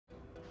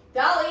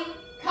Dolly,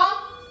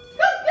 come.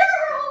 Good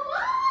girl,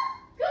 Mama.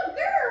 Good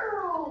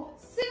girl.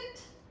 Sit.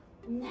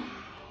 Nice.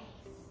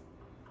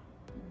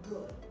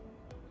 Good.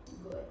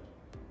 Good.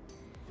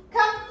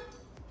 Come.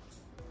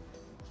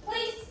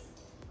 Please.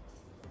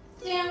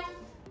 Down.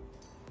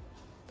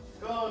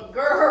 Good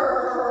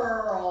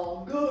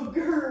girl. Good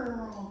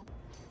girl.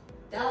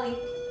 Dolly,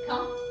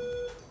 come.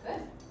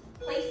 Good.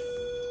 Place.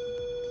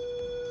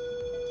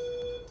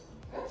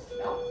 Good.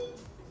 No.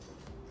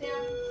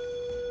 Down.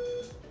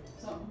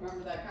 So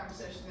remember that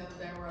conversation the other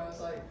day where I was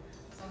like,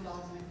 some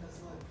dogs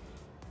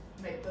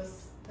make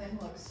this thing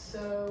look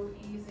so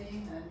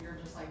easy, and you're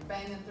just like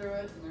banging through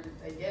it, and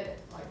they get it.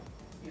 Like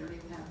you don't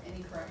even have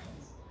any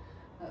corrections.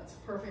 That's a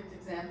perfect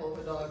example of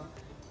a dog.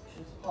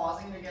 She's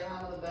pausing to get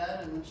out of the bed,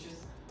 and then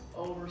she's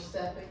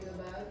overstepping the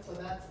bed. So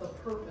that's the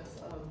purpose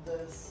of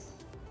this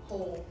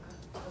whole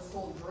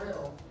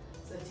drill,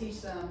 is to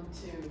teach them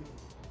to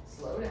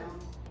slow down,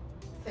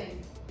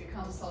 think,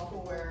 become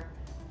self-aware,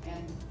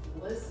 and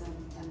listen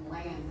and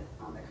land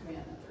on the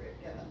command that they're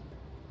given.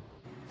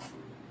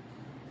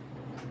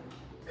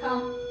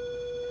 Come,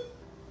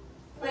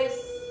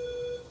 place,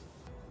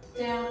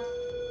 down.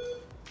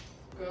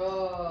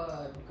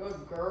 Good,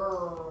 good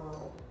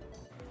girl.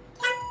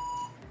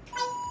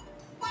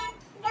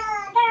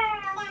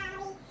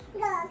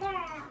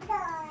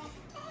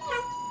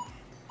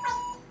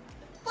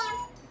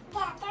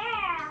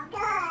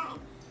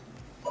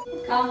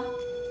 Come,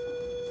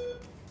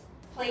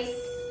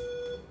 place,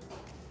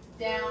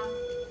 down.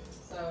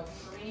 So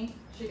for me,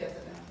 she gets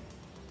it down.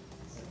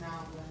 So now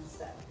I'm going to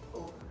step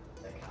over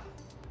the cup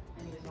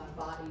and use my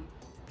body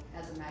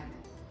as a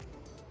magnet.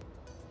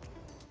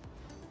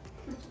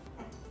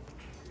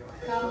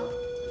 Come,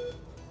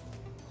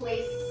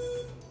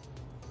 place,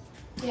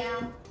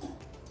 down.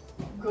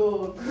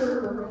 Good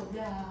girl,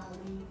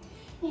 Dolly.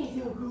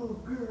 He's a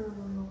good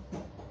girl.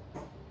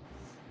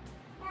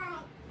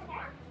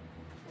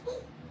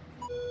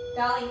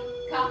 Dolly,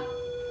 come.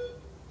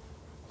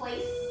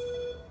 Place.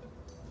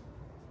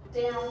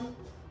 Down.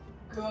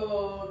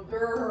 Good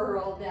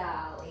girl,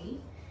 Dolly.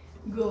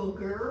 Good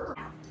girl.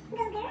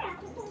 Good girl.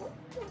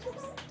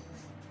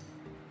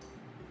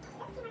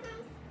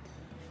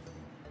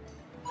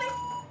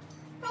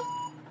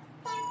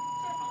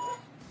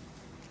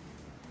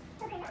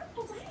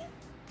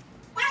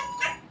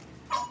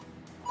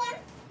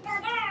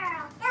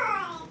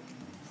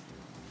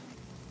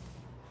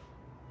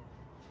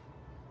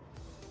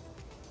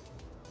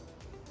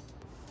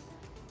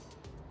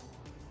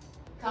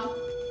 Come,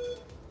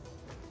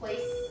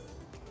 place,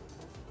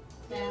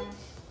 down.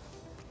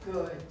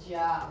 Good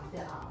job,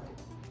 Dolly.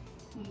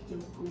 You do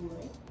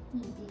good.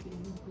 You did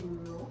a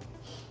good girl.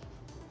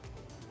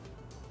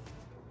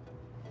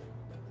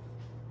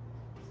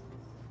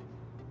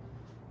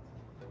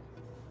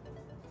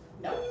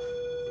 Nope.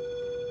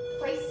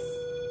 Place.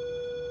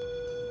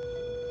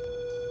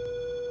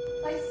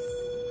 Place.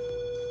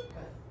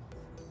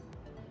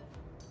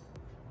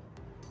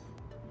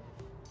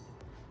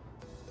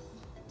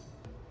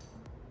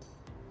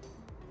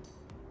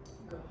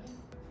 Good. Good.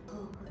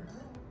 Good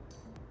girl.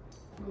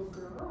 Good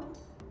girl.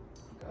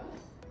 Good.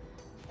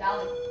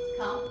 Dolly,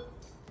 come.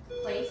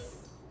 Place.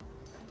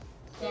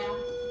 Down.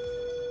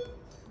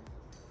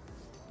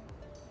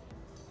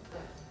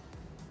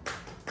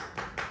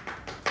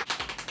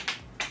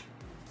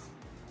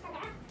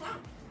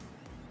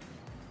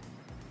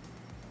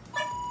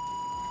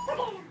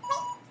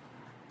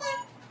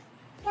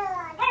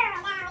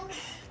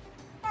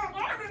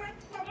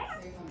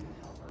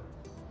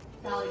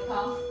 Dolly,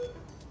 come.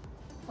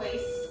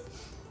 Place.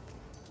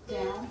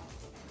 Down.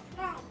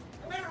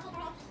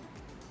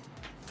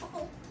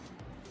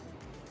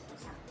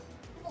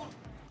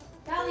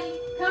 Dolly,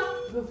 come.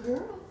 Good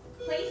girl.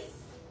 Place.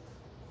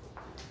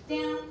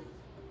 Down.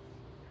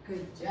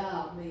 Good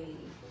job, baby.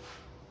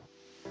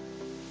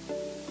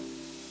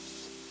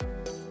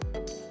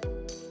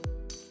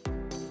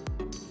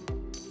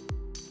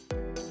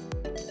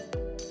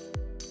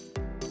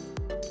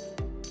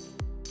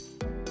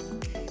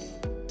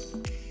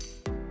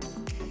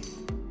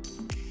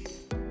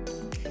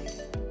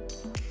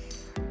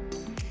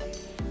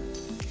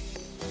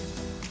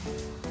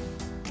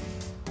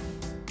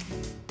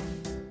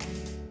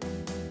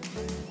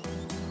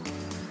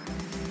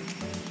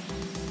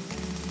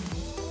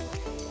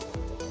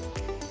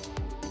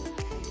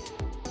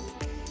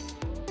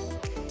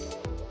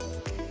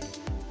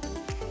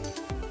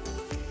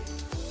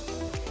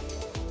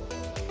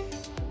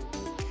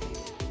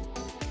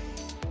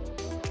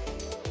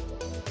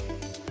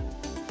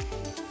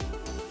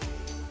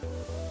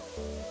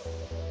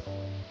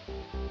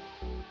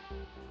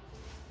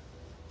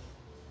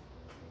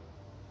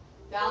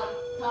 Dolly,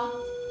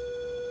 come.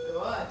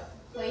 Good.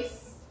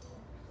 Place.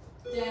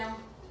 Down.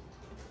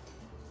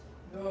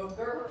 Good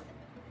girl.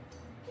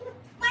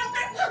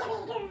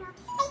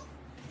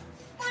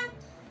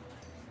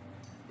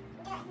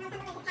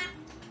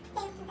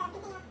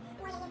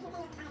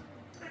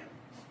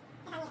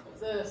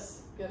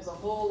 This gives a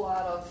whole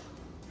lot of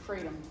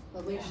freedom.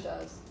 The leash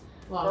does.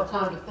 A lot of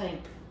time to think.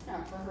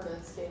 Yeah, for her to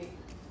escape.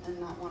 and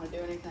not want to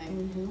do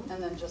anything.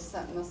 And then just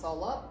setting this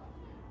all up.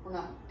 We're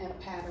not in a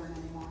pattern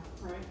anymore,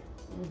 right?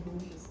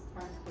 She's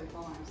practically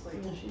falling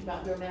asleep. No, she's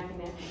about to go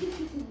nappy.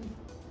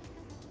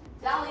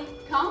 Dolly,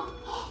 come.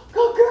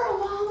 Good girl,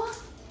 Mama.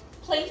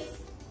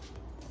 Place.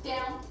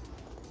 Down.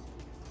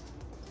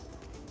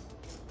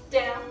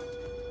 Down.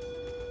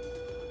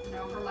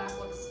 No, her lap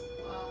looks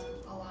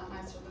a lot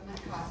nicer than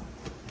that cloud.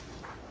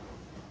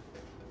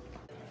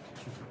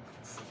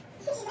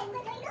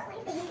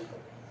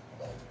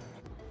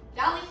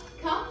 Dolly,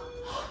 come.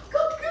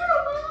 Good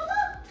girl,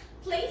 Mama.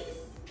 Place.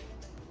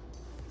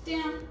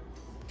 Down.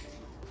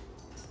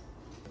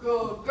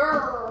 Good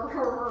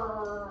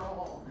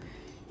girl.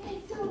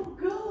 That's so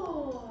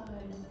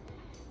good.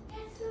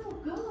 That's so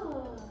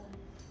good.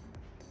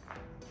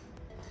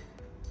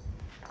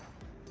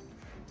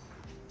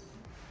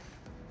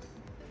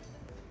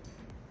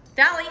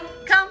 Dolly,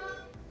 come.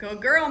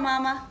 Good girl,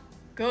 Mama.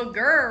 Good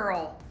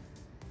girl.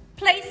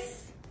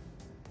 Place.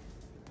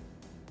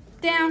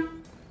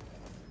 Down.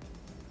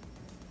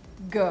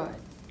 Good.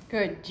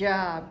 Good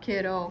job,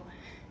 kiddo.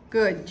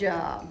 Good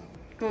job.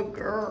 Good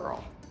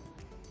girl.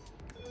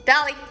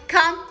 Dolly,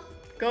 come.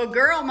 Good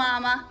girl,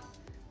 Mama.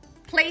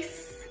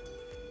 Place.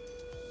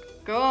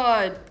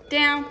 Good.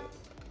 Down.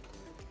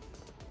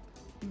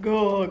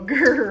 Good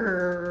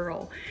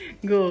girl.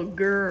 Good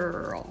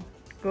girl.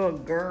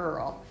 Good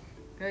girl.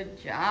 Good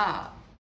job.